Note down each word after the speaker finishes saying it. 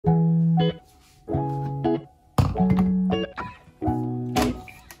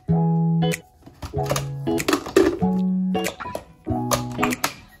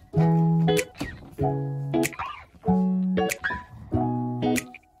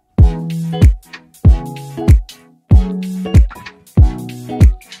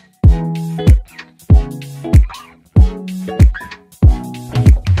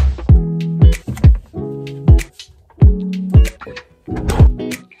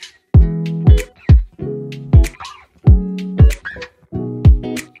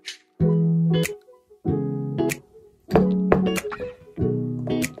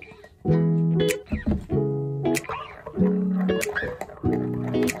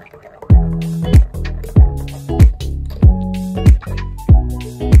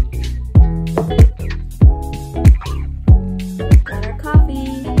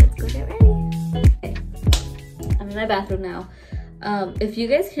If you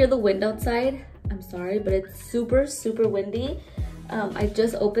guys hear the wind outside, I'm sorry, but it's super, super windy. I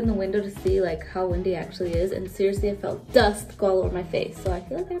just opened the window to see like how windy it actually is, and seriously, I felt dust go all over my face. So I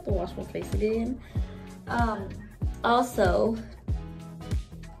feel like I have to wash my face again. Also,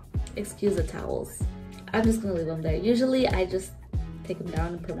 excuse the towels. I'm just gonna leave them there. Usually I just take them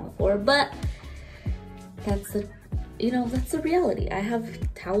down and put them on the floor, but that's the, you know, that's the reality. I have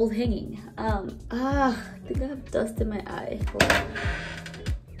towels hanging. I think I have dust in my eye. Hold on.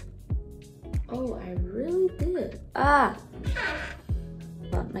 Oh, I really did.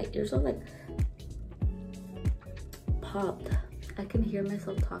 My ears are like popped. I can hear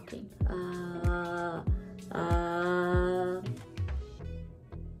myself talking.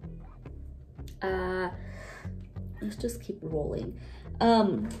 Let's just keep rolling.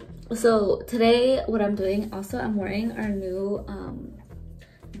 So today what I'm doing, also I'm wearing our new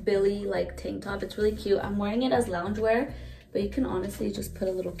Billy like tank top. It's really cute. I'm wearing it as loungewear, but you can honestly just put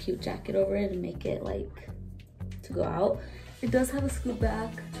a little cute jacket over it and make it like to go out. It does have a scoop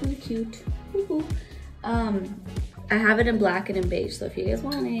back. It's really cute. I have it in black and in beige, so if you guys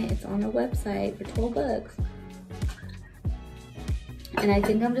want it, it's on our website for 12 bucks. And I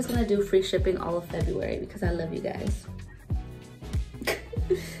think I'm just gonna do free shipping all of February because I love you guys.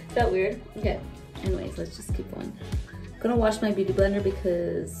 Is that weird? Okay, anyways, let's just keep going. I'm gonna wash my beauty blender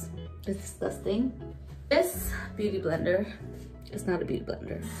because it's disgusting. This beauty blender is not a beauty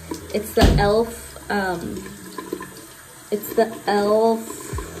blender. It's the e.l.f.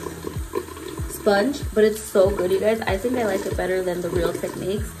 sponge, but it's so good, you guys. I think I like it better than the Real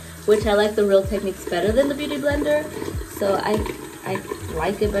Techniques, which I like the Real Techniques better than the beauty blender. So I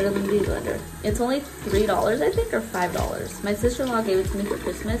like it better than the beauty blender. It's only $3, I think, or $5. My sister-in-law gave it to me for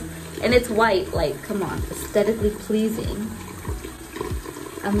Christmas, and it's white. Like, come on, aesthetically pleasing.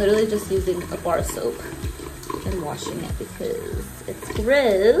 I'm literally just using a bar of soap and washing it because it's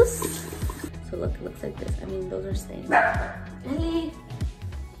gross. So look, it looks like this. I mean, those are stains. Really?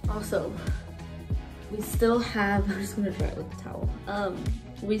 Also, we still have, I'm just gonna dry it with the towel.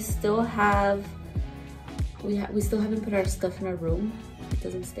 We still haven't put our stuff in our room. It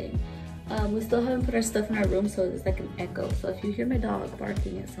doesn't stain. We still haven't put our stuff in our room, so it's like an echo. So if you hear my dog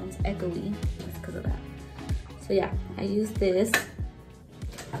barking, it sounds echoey. It's because of that. So yeah, I use this.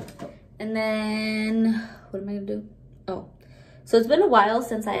 And then, what am I gonna do? Oh, so it's been a while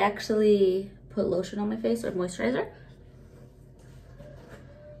since I actually put lotion on my face or moisturizer.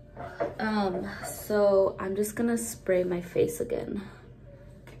 So I'm just gonna spray my face again.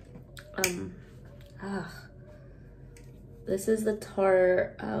 This is the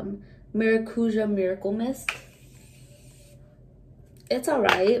Tarte Maracuja Miracle Mist. It's all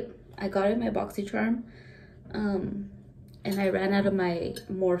right. I got it in my BoxyCharm. And I ran out of my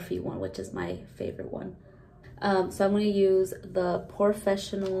Morphe one, which is my favorite one. So I'm gonna use the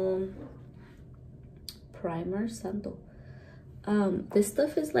Professional Primer Santo. This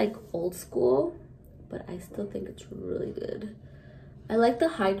stuff is like old school, but I still think it's really good. I like the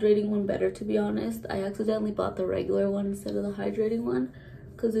hydrating one better, to be honest. I accidentally bought the regular one instead of the hydrating one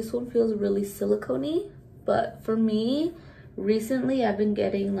because this one feels really silicone-y. But for me, recently I've been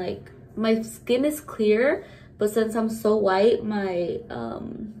getting like, my skin is clear, but since I'm so white, my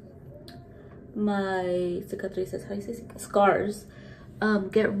cicatrices, how do you say scars,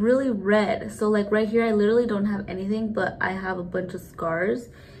 get really red. So like right here, I literally don't have anything, but I have a bunch of scars.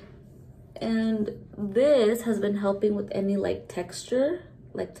 And this has been helping with any like texture,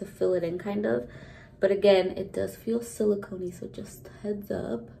 like to fill it in kind of. But again, it does feel silicone-y, so just heads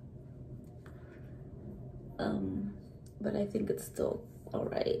up. But I think it's still all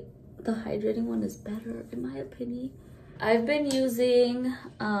right. The hydrating one is better in my opinion. I've been using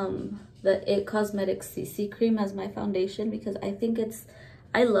the It Cosmetics CC cream as my foundation because I think it's,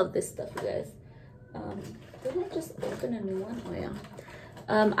 I love this stuff, you guys. Did I just open a new one? Oh yeah.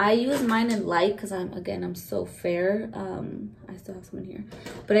 I use mine in light because I'm so fair. I still have some in here,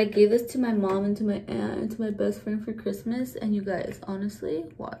 but I gave this to my mom and to my aunt and to my best friend for Christmas. And you guys, honestly,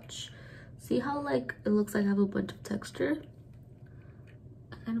 watch. See how like it looks like I have a bunch of texture?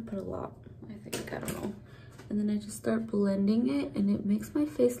 I kind of put a lot, I think, I don't know. And then I just start blending it and it makes my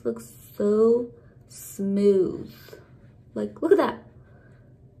face look so smooth. Like, look at that.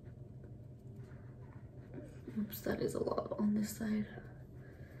 Oops, that is a lot on this side.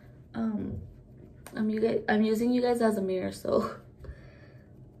 I'm using you guys as a mirror, so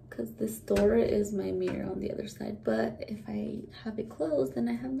because this door is my mirror on the other side, but if I have it closed, then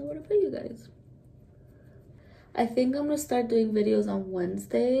I have nowhere to put you guys. I think I'm gonna start doing videos on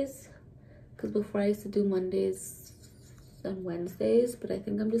Wednesdays because before I used to do Mondays and Wednesdays, but I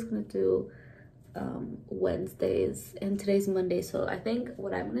think I'm just gonna do Wednesdays, and today's Monday. So I think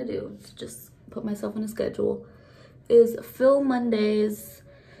what I'm gonna do to just put myself on a schedule is film Mondays,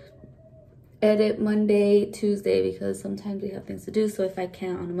 edit Monday, Tuesday, because sometimes we have things to do. So if I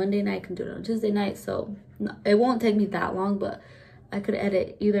can't on a Monday night, I can do it on Tuesday night. So it won't take me that long, but I could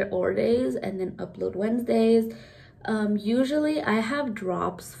edit either or days and then upload Wednesdays. Usually I have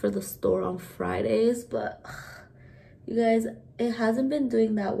drops for the store on Fridays, but you guys, it hasn't been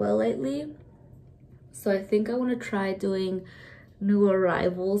doing that well lately. So I think I want to try doing new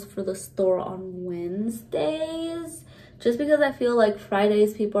arrivals for the store on Wednesdays, just because I feel like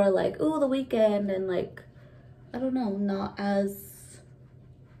Fridays people are like, oh, the weekend, and like, I don't know, not as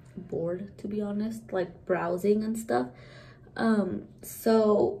bored, to be honest, like browsing and stuff.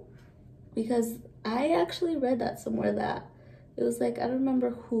 So because I actually read that somewhere, that it was like, I don't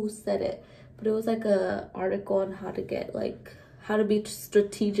remember who said it, but it was like a article on how to get, like, how to be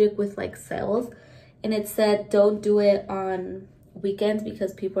strategic with like sales, and it said don't do it on weekends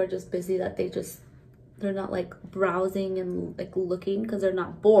because people are just busy, that they're not like browsing and like looking because they're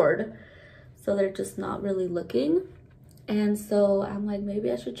not bored, so they're just not really looking. And so I'm like,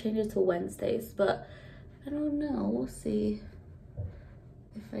 maybe I should change it to Wednesdays, but I don't know, we'll see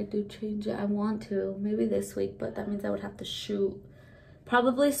if I do change it. I want to, maybe this week, but that means I would have to shoot.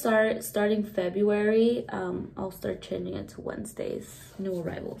 Probably starting February, I'll start changing it to Wednesdays, new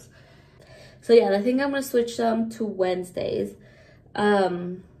arrivals. So yeah, I think I'm gonna switch them to Wednesdays.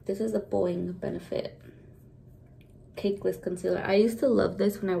 This is a Boeing Benefit Cakeless Concealer. I used to love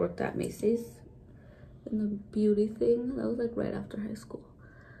this when I worked at Macy's in the beauty thing. That was like right after high school.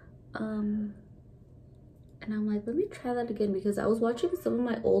 And I'm like, let me try that again, because I was watching some of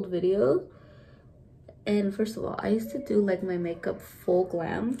my old videos, and first of all, I used to do like my makeup full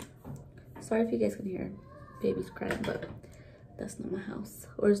glam. Sorry if you guys can hear babies crying, but that's not my house,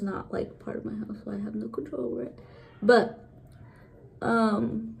 or it's not like part of my house, so I have no control over it. But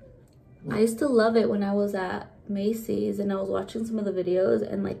I used to love it when I was at Macy's and I was watching some of the videos,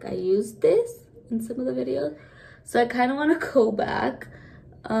 and like I used this in some of the videos, so I kind of want to go back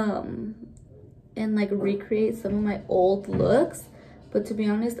and like recreate some of my old looks. But to be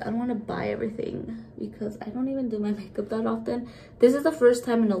honest, I don't want to buy everything because I don't even do my makeup that often. This is the first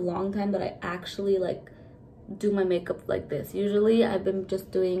time in a long time that I actually like do my makeup like this. Usually I've been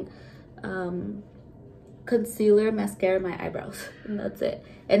just doing concealer, mascara, my eyebrows, and that's it.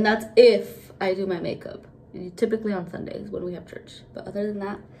 And that's if I do my makeup, typically on Sundays when we have church. But other than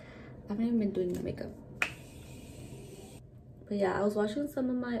that, I haven't even been doing my makeup. But yeah, I was watching some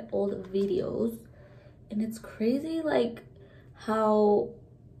of my old videos, and it's crazy like how,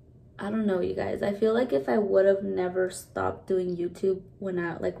 I don't know, you guys, I feel like if I would have never stopped doing YouTube when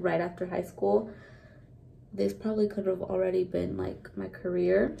I, like right after high school, this probably could have already been like my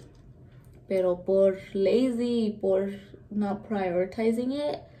career. Pero por lazy, por not prioritizing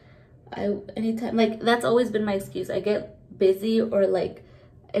it, anytime, like that's always been my excuse. I get busy or like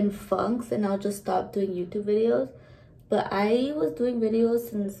in funks and I'll just stop doing YouTube videos. But I was doing videos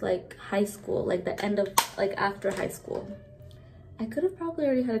since like high school, like the end of, like after high school. I could have probably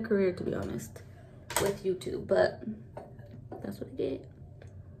already had a career, to be honest, with YouTube, but that's what I did.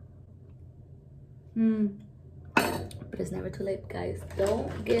 But it's never too late, guys.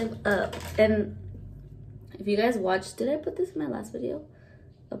 Don't give up. And if you guys watched, did I put this in my last video?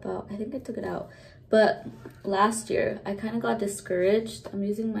 About, I think I took it out. But last year, I kind of got discouraged. I'm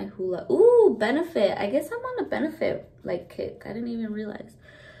using my Hula. Ooh, Benefit. I guess I'm on a Benefit like kick. I didn't even realize.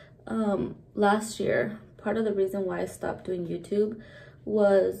 Last year, part of the reason why I stopped doing YouTube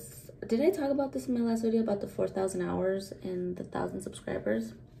was, did I talk about this in my last video about the 4,000 hours and the 1,000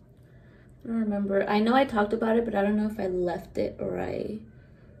 subscribers? I don't remember. I know I talked about it, but I don't know if I left it or I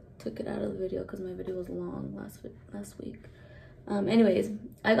took it out of the video because my video was long last week. Anyways,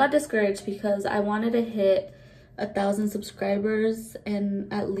 I got discouraged because I wanted to hit 1,000 subscribers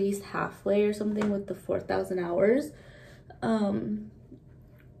and at least halfway or something with the 4,000 hours.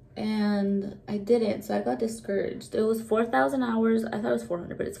 And I didn't, so I got discouraged. It was 4,000 hours. I thought it was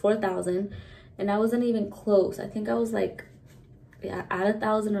 400, but it's 4,000, and I wasn't even close. I think I was like, yeah, at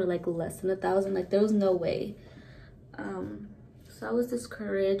 1,000 or like less than 1,000. Like there was no way. So I was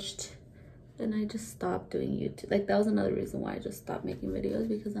discouraged, and I just stopped doing YouTube. Like that was another reason why I just stopped making videos,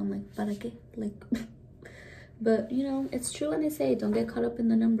 because I'm like, para qué? Like, but you know, it's true when they say don't get caught up in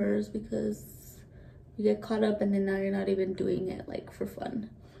the numbers, because you get caught up and then now you're not even doing it like for fun.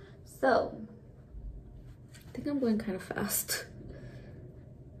 So I think I'm going kind of fast.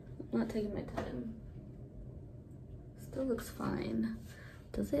 I'm not taking my time. Still looks fine.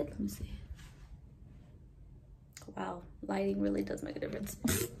 Does it? Let me see. Wow, lighting really does make a difference.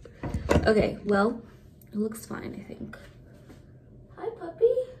 Okay, well, it looks fine, I think. Hi, puppy.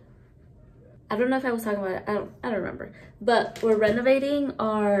 I don't know if I was talking about it. I don't remember. But we're renovating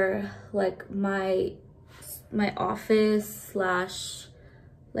our, like, my office slash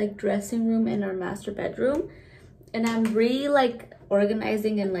like dressing room and our master bedroom. And I'm like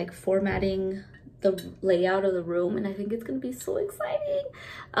organizing and like formatting the layout of the room, and I think it's gonna be so exciting.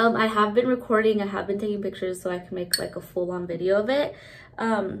 I have been recording, I have been taking pictures so I can make like a full-on video of it.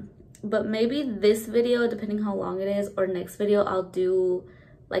 But maybe this video, depending how long it is, or next video, I'll do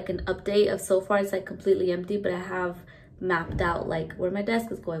like an update of so far. It's like completely empty, but I have mapped out like where my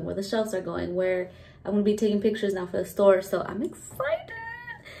desk is going, where the shelves are going, where I'm gonna be taking pictures now for the store. So I'm excited.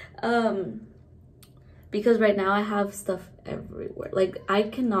 Because right now I have stuff everywhere. Like, I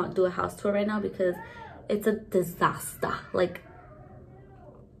cannot do a house tour right now because it's a disaster. Like,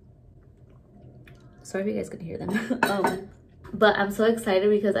 sorry if you guys can hear them. But I'm so excited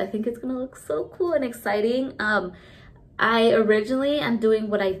because I think it's gonna look so cool and exciting. I originally am doing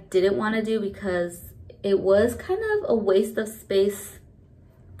what I didn't want to do because it was kind of a waste of space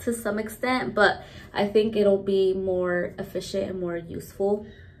to some extent, but I think it'll be more efficient and more useful,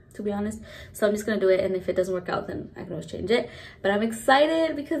 to be honest. So I'm just gonna do it, and if it doesn't work out, then I can always change it. But I'm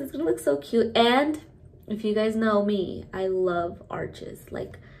excited because it's gonna look so cute. And if you guys know me, I love arches.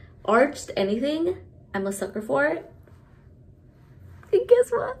 Like, arched anything, I'm a sucker for it. And guess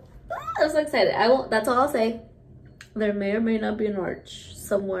what? I'm so excited. That's all I'll say. There may or may not be an arch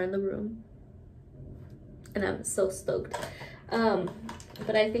somewhere in the room, and I'm so stoked.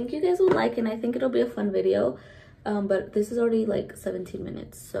 But I think you guys will like it, and I think it'll be a fun video. But this is already like 17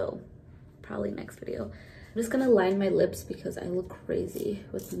 minutes, so probably next video. I'm just gonna line my lips because I look crazy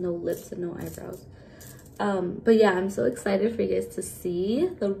with no lips and no eyebrows. But yeah, I'm so excited for you guys to see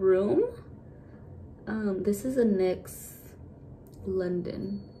the room. This is a NYX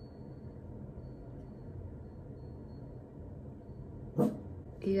London.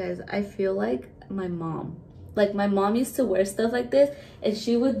 You guys, I feel like my mom. Like, my mom used to wear stuff like this, and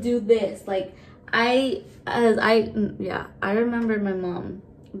she would do this. Like, I remember my mom.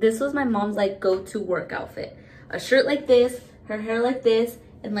 This was my mom's like go-to work outfit. A shirt like this, her hair like this,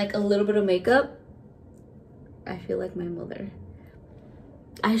 and like a little bit of makeup. I feel like my mother.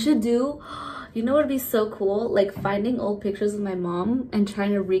 I should do, you know what would be so cool? Like, finding old pictures of my mom and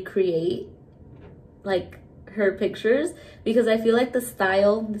trying to recreate like her pictures, because I feel like the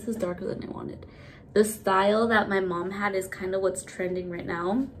style, this is darker than I wanted. The style that my mom had is kind of what's trending right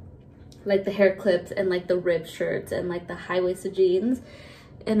now. Like the hair clips and like the ribbed shirts and like the high-waisted jeans.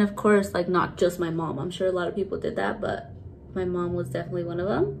 And of course, like, not just my mom. I'm sure a lot of people did that, but my mom was definitely one of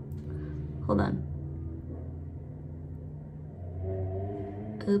them. Hold on.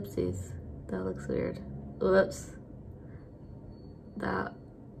 Oopsies. That looks weird. Whoops. That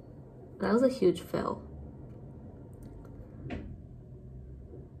was a huge fail.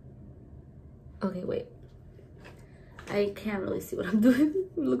 Okay, wait. I can't really see what I'm doing.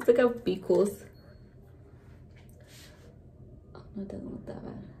 It looks like I have beakles. Oh, no, it doesn't look that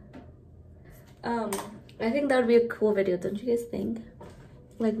bad. I think that would be a cool video, don't you guys think?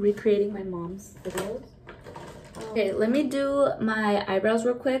 Like, recreating my mom's videos. Okay, let me do my eyebrows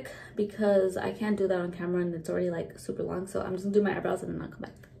real quick because I can't do that on camera and it's already like super long. So I'm just gonna do my eyebrows and then I'll come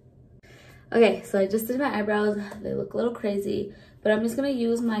back. Okay, so I just did my eyebrows. They look a little crazy, but I'm just gonna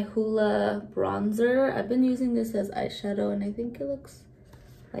use my Hoola bronzer. I've been using this as eyeshadow and I think it looks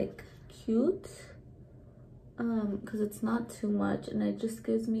like cute because it's not too much and it just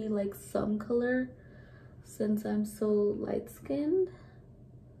gives me like some color since I'm so light-skinned.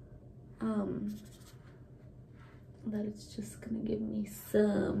 That it's just gonna give me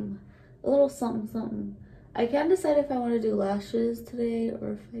a little something. I can't decide if I want to do lashes today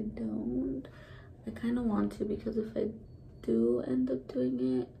or if I don't. I kind of want to, because if I do end up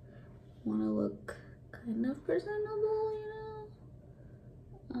doing it, I want to look kind of presentable, you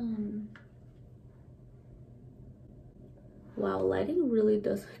know? Wow, lighting really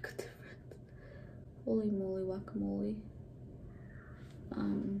does make a difference. Holy moly, guacamole.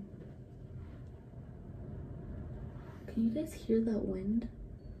 Can you guys hear that wind?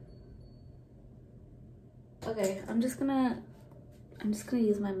 Okay, I'm just gonna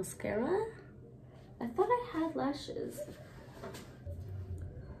use my mascara. I thought I had lashes.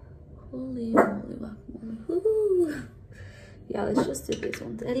 Holy moly, guacamole. Woohoo! Yeah, let's just do these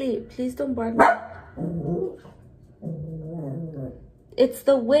ones. Ellie, please don't bark me. It's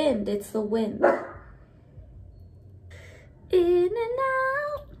the wind, it's the wind. In and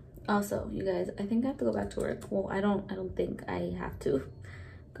out. Also, you guys, I think I have to go back to work. Well, I don't think I have to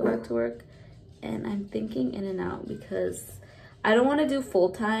go back to work. And I'm thinking in and out because I don't want to do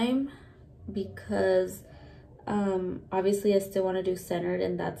full-time because obviously I still want to do centered,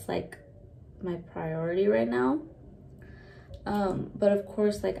 and that's like my priority right now. But of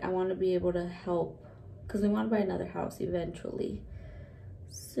course, like I want to be able to help, because we want to buy another house eventually,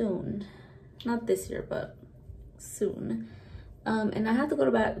 soon, not this year but soon. And I have to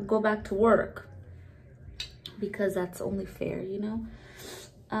go back to work, because that's only fair, you know.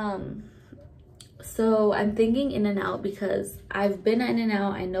 So I'm thinking In-N-Out, because I've been at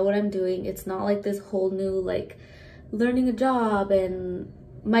In-N-Out, I know what I'm doing. It's not like this whole new like learning a job. And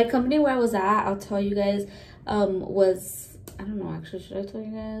my company where I was at, I'll tell you guys, was, I don't know, actually, should I tell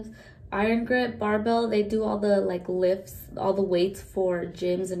you guys? Iron Grip Barbell. They do all the like lifts, all the weights for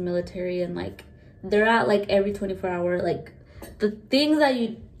gyms and military, and like they're at like every 24-hour, like the things that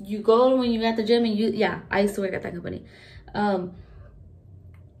you go when you're at the gym. And yeah, I used to work at that company.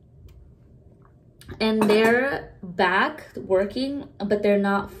 And they're back working, but they're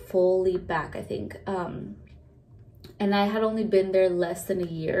not fully back, I think. And I had only been there less than a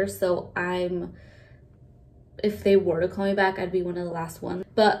year, so if they were to call me back, I'd be one of the last ones.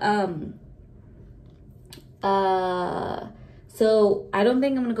 But so I don't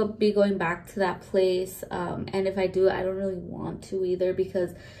think I'm gonna be going back to that place. And if I do, I don't really want to either,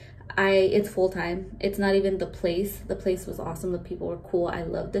 because it's full-time. It's not even the place. The place was awesome. The people were cool. I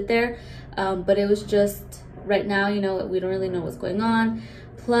loved it there. But it was just right now, you know, we don't really know what's going on.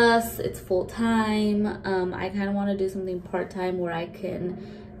 Plus it's full-time. I kind of want to do something part-time where I can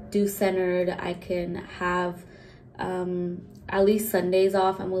do centered. I can have at least Sundays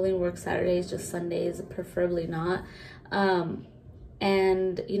off. I'm willing to work Saturdays, just Sundays preferably not.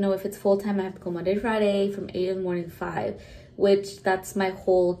 And you know, if it's full-time, I have to go Monday to Friday from 8 in the morning to 5, which that's my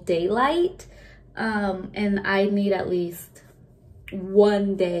whole daylight. And I need at least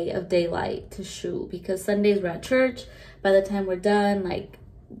one day of daylight to shoot, because Sundays we're at church. By the time we're done, like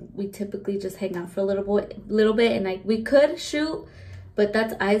we typically just hang out for a little bit, and like we could shoot, but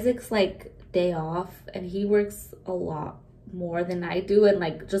that's Isaac's like day off, and he works a lot more than I do, and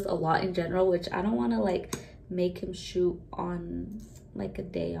like just a lot in general, which I don't want to like make him shoot on like a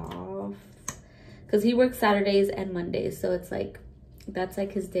day off, because he works Saturdays and Mondays, so it's like that's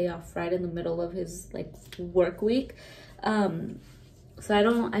like his day off right in the middle of his like work week. So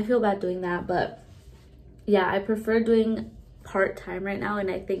I feel bad doing that, but yeah, I prefer doing part-time right now. And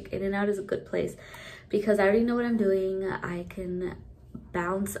I think In-N-Out is a good place, because I already know what I'm doing. I can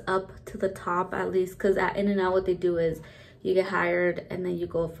bounce up to the top at least, because at In-N-Out what they do is you get hired and then you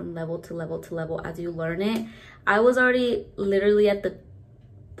go from level to level to level as you learn it. I was already literally at the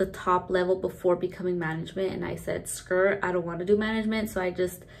top level before becoming management, and I said skirt, I don't want to do management. So I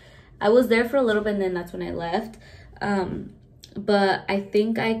was there for a little bit, and then that's when I left. But I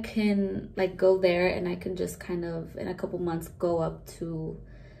think I can like go there, and I can just kind of in a couple months go up to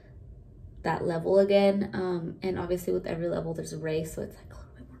that level again. And obviously with every level there's a raise, so it's like a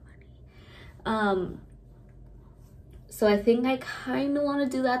little bit more money. So I think I kind of want to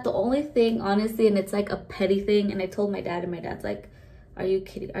do that. The only thing, honestly, and it's like a petty thing, and I told my dad, and my dad's like, are you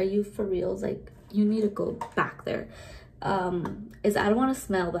kidding? Are you for reals? Like, you need to go back there. Is I don't want to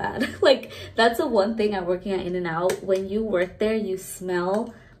smell bad. Like, that's the one thing I'm working at In-N-Out. When you work there, you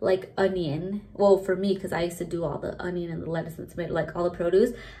smell like onion. Well, for me, because I used to do all the onion and the lettuce and tomato, like all the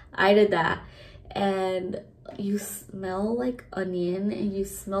produce. I did that. And you smell like onion, and you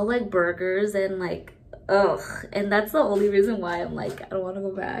smell like burgers, and like, ugh. And that's the only reason why I'm like, I don't want to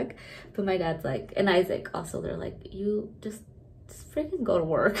go back. But my dad's like, and Isaac also, they're like, you just freaking go to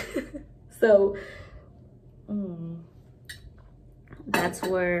work. So that's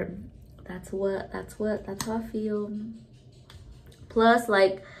how I feel. Plus,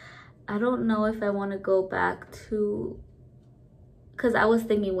 like, I don't know if I want to go back to, because I was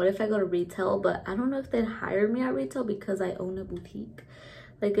thinking, what if I go to retail? But I don't know if they'd hire me at retail, because I own a boutique.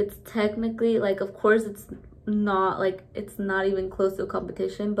 Like, it's technically, like, of course it's not, like, it's not even close to a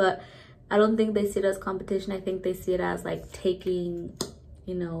competition, but I don't think they see it as competition. I think they see it as like taking,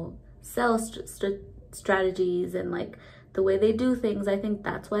 you know, sales strategies and like the way they do things. I think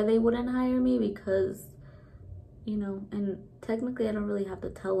that's why they wouldn't hire me, because, you know, and technically I don't really have to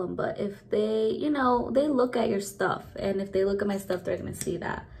tell them, but if they, you know, they look at your stuff, and if they look at my stuff, they're gonna see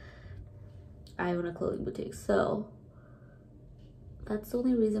that I own a clothing boutique. So that's the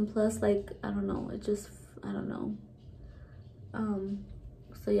only reason. Plus, like, I don't know, it just, I don't know.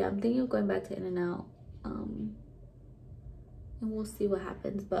 So yeah, I'm thinking of going back to In-N-Out, and we'll see what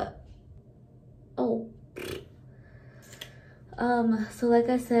happens. But so like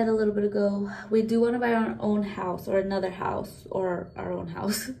I said a little bit ago, we do want to buy our own house, or another house, or our own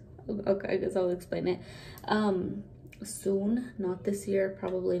house. Okay, I guess I'll explain it. soon, not this year,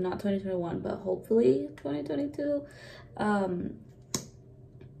 probably not 2021, but hopefully 2022.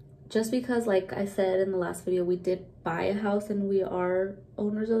 Just because, like I said in the last video, we did buy a house and we are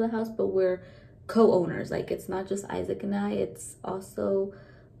owners of the house, but we're co-owners. Like, it's not just Isaac and I, it's also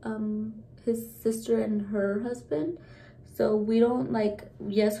his sister and her husband. So we don't, like,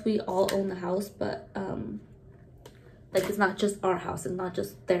 yes, we all own the house, but like, it's not just our house, it's not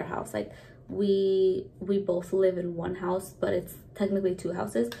just their house. Like, we both live in one house, but it's technically two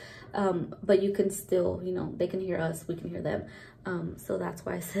houses. But you can still, you know, they can hear us, we can hear them. So that's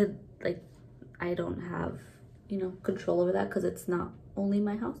why I said, like, I don't have, you know, control over that, because it's not only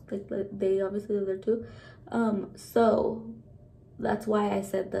my house. Like, they obviously live there too. So that's why I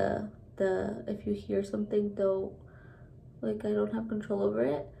said the if you hear something, though, like, I don't have control over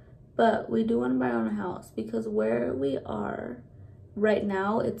it. But we do want to buy our own house, because where we are right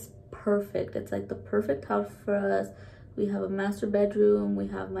now, it's perfect. It's like the perfect house for us. We have a master bedroom, we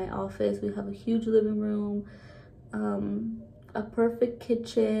have my office, we have a huge living room, a perfect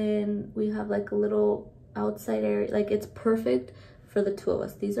kitchen, we have like a little outside area. Like, it's perfect for the two of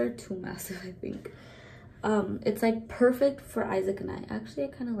us. These are too massive, I think. It's like perfect for Isaac and I. Actually, I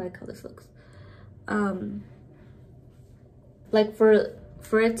kind of like how this looks. Like,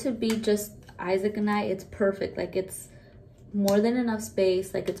 for it to be just Isaac and I, it's perfect. Like, it's more than enough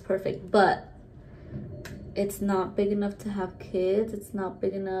space. Like, it's perfect, but it's not big enough to have kids. It's not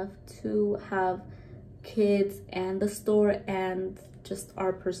big enough to have kids and the store and just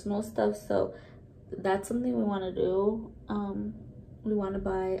our personal stuff. So that's something we want to do. We want to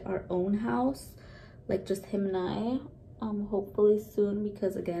buy our own house, like just him and I, hopefully soon,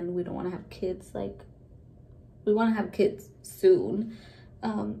 because again, we don't want to have kids. Like, we want to have kids soon,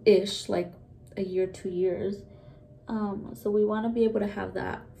 ish, like a year, 2 years. So we want to be able to have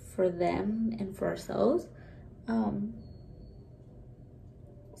that for them and for ourselves.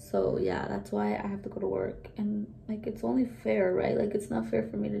 So yeah, that's why I have to go to work, and like, it's only fair, right? Like, it's not fair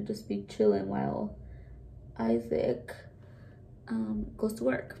for me to just be chilling while Isaac goes to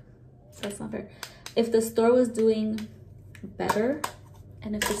work. So that's not fair. If the store was doing better,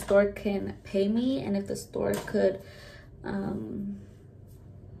 and if the store can pay me, and if the store could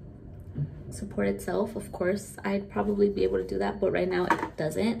support itself, of course I'd probably be able to do that. But right now it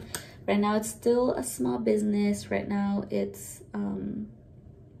doesn't. Right now it's still a small business. Right now it's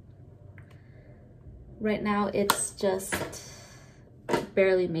just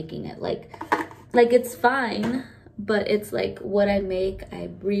barely making it. Like it's fine, but it's like what I make, I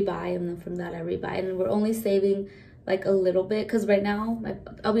rebuy, and then from that I rebuy, and we're only saving like a little bit, because right now,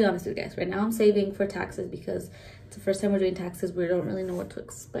 I'll be honest with you guys, right now I'm saving for taxes, because it's the first time we're doing taxes. We don't really know what to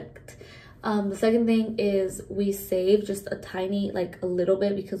expect. The second thing is we save just a tiny, like a little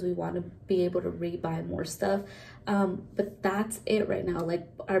bit, because we want to be able to rebuy more stuff. But that's it right now. Like,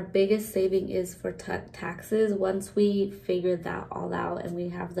 our biggest saving is for taxes. Once we figure that all out and we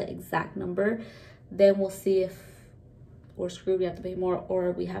have the exact number, then we'll see if we're screwed, we have to pay more,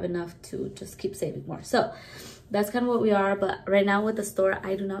 or we have enough to just keep saving more. So that's kind of what we are. But right now with the store,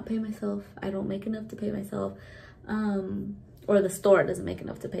 I do not pay myself. I don't make enough to pay myself. Or the store doesn't make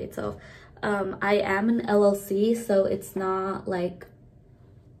enough to pay itself. I am an LLC, so it's not like,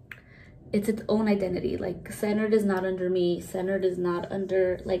 it's its own identity. Like, Centered is not under me. Centered is not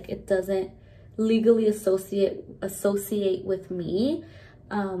under, like, it doesn't legally associate with me.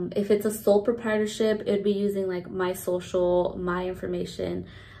 If it's a sole proprietorship, it would be using like my social, my information.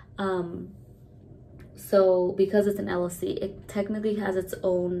 So because it's an LLC, it technically has its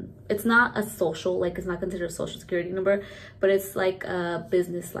own, it's not a social, like it's not considered a social security number, but it's like a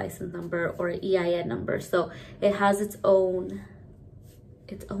business license number or an EIN number. So it has its own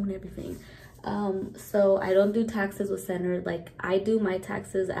everything. So I don't do taxes with Centered. Like, I do my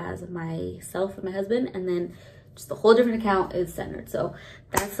taxes as myself and my husband, and then just a whole different account is Centered. So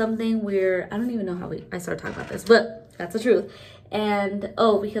that's something I don't even know how I started talking about this, but that's the truth. And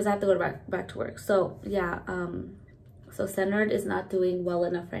oh, because I have to go back to work. So yeah, so Centered is not doing well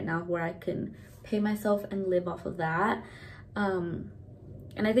enough right now where I can pay myself and live off of that. And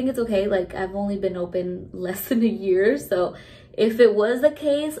I think it's okay. Like, I've only been open less than a year, so if it was the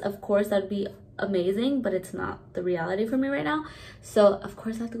case, of course that'd be amazing, but it's not the reality for me right now. So of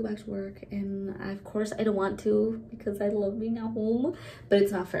course I have to go back to work, and of course I don't want to, because I love being at home, but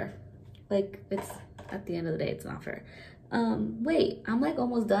it's not fair. Like, it's, at the end of the day, it's not fair. Wait, I'm like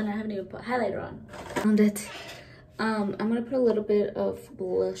almost done. I haven't even put highlighter on. Found it. I'm gonna put a little bit of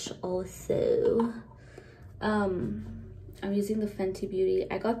blush also. I'm using the Fenty Beauty.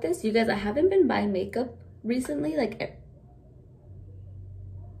 I got this, you guys, I haven't been buying makeup recently. Like,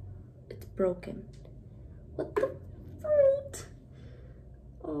 it's broken. What the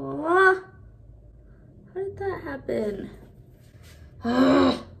Oh, how did that happen?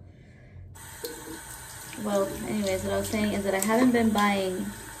 Well, anyways, what I was saying is that I haven't been buying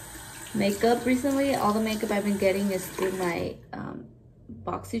makeup recently. All the makeup I've been getting is through my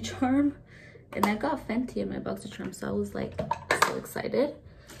BoxyCharm, and I got Fenty in my BoxyCharm, so I was like so excited.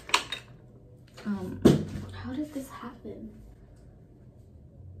 How did this happen?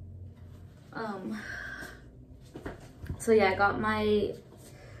 So yeah, I got my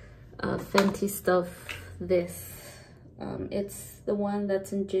Fenty stuff. It's the one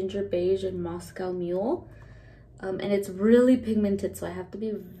that's in ginger beige and Moscow Mule, and it's really pigmented, so I have to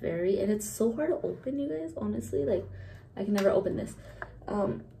be very, and it's so hard to open, you guys, honestly. Like, I can never open this.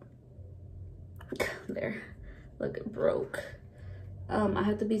 There, look, it broke. I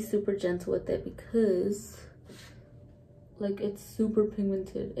have to be super gentle with it because like it's super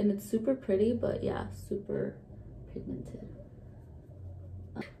pigmented, and it's super pretty, but yeah, super pigmented.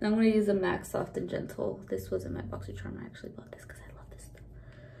 Now I'm gonna use a MAC Soft and Gentle. This was in my BoxyCharm. I actually bought this because I love this stuff.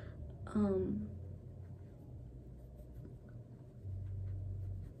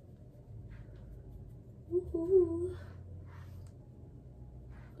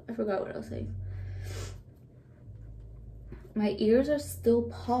 I forgot what I was saying. My ears are still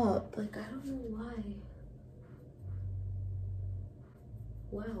popped. Like, I don't know why.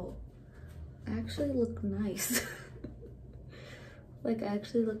 Wow. I actually look nice. Like, I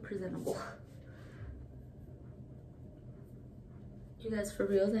actually look presentable. You guys, for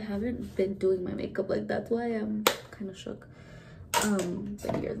reals, I haven't been doing my makeup. Like, that's why I'm kind of shook. But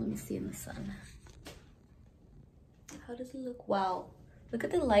here, let me see in the sun. How does it look? Wow. Look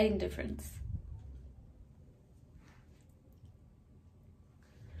at the lighting difference.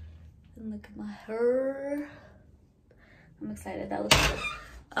 And look at my hair. I'm excited. That looks good.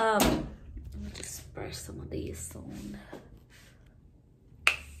 Let me just brush some of these on.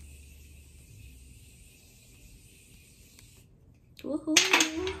 Woohoo!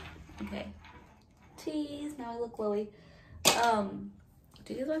 Okay. Tease. Now I look glowy.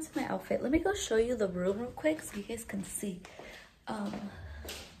 Do you guys want to see my outfit? Let me go show you the room real quick so you guys can see.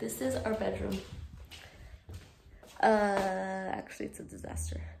 This is our bedroom. Actually, it's a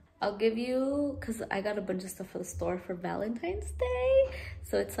disaster. I'll give you, because I got a bunch of stuff for the store for Valentine's Day,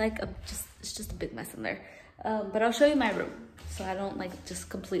 so it's like it's just a big mess in there. But I'll show you my room so I don't like just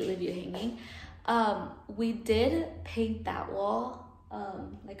completely leave you hanging. We did paint that wall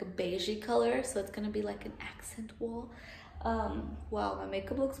like a beigey color, so it's gonna be like an accent wall. Wow, my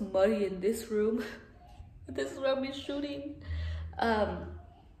makeup looks muddy in this room. This is where I'll be shooting. But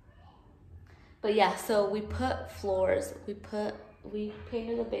yeah, so we put floors, we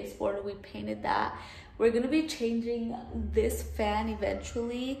painted the baseboard, we painted that. We're gonna be changing this fan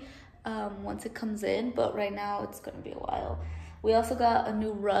eventually once it comes in, but right now it's gonna be a while. We also got a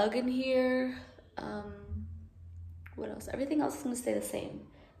new rug in here. What else? Everything else is gonna stay the same,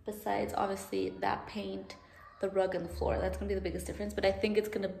 besides obviously that paint, the rug, and the floor. That's gonna be the biggest difference, but I think it's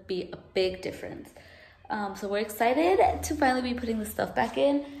gonna be a big difference. So we're excited to finally be putting the stuff back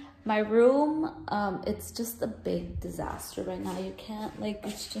in. My room, it's just a big disaster right now. You can't, like,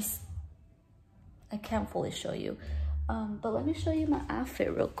 it's just, I can't fully show you. But let me show you my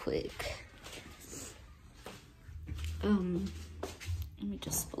outfit real quick. Let me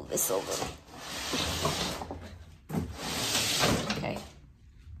just pull this over. Okay.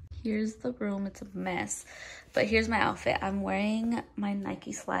 Here's the room. It's a mess. But here's my outfit. I'm wearing my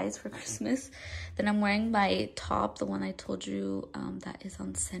Nike slides for Christmas. Then I'm wearing my top, the one I told you that is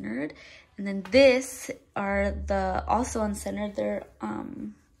uncentered. And then this are the also uncentered. They're,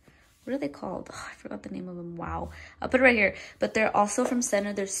 what are they called? Oh, I forgot the name of them. Wow. I'll put it right here. But they're also from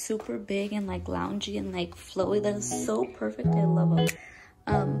Center. They're super big and like loungy and like flowy. That is so perfect. I love them.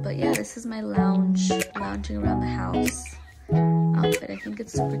 But yeah, this is my lounging around the house outfit. I think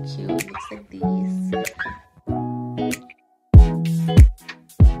it's super cute. It looks like these.